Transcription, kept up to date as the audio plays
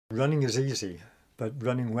Running is easy, but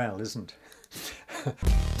running well isn't.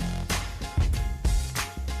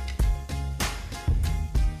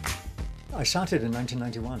 I started in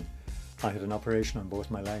 1991. I had an operation on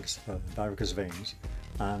both my legs for varicose veins,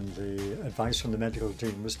 and the advice from the medical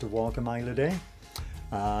team was to walk a mile a day.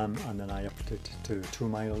 And then I upped it to 2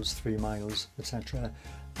 miles, 3 miles, etc.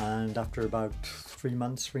 And after about 3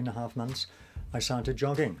 months, 3.5 months, I started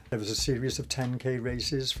jogging. There was a series of 10k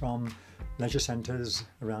races from leisure centres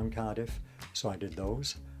around Cardiff, so I did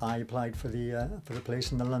those. I applied for the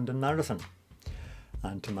place in the London Marathon,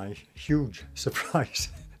 and to my huge surprise,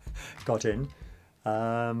 got in.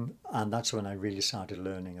 And that's when I really started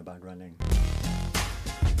learning about running.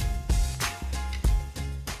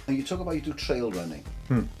 And you talk about you do trail running,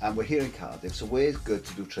 and we're here in Cardiff, so where's good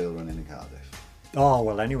to do trail running in Cardiff? Oh,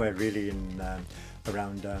 well, anywhere really in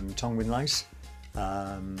around Tongwyn Lais,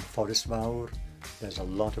 Forest Fawr. There's a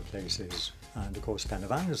lot of places, and of course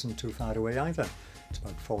Penavant isn't too far away either. It's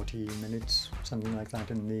about 40 minutes, something like that,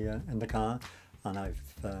 in the car, and I've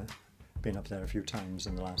been up there a few times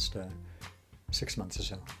in the last 6 months or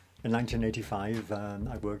so. In 1985,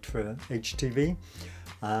 I worked for HTV,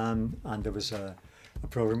 and there was a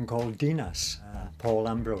programme called Dinas. Paul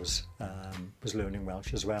Ambrose was learning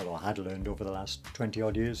Welsh as well, or had learned over the last 20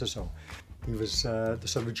 odd years or so. He was the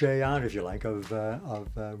sort of JR, if you like, of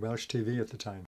Welsh TV at the time.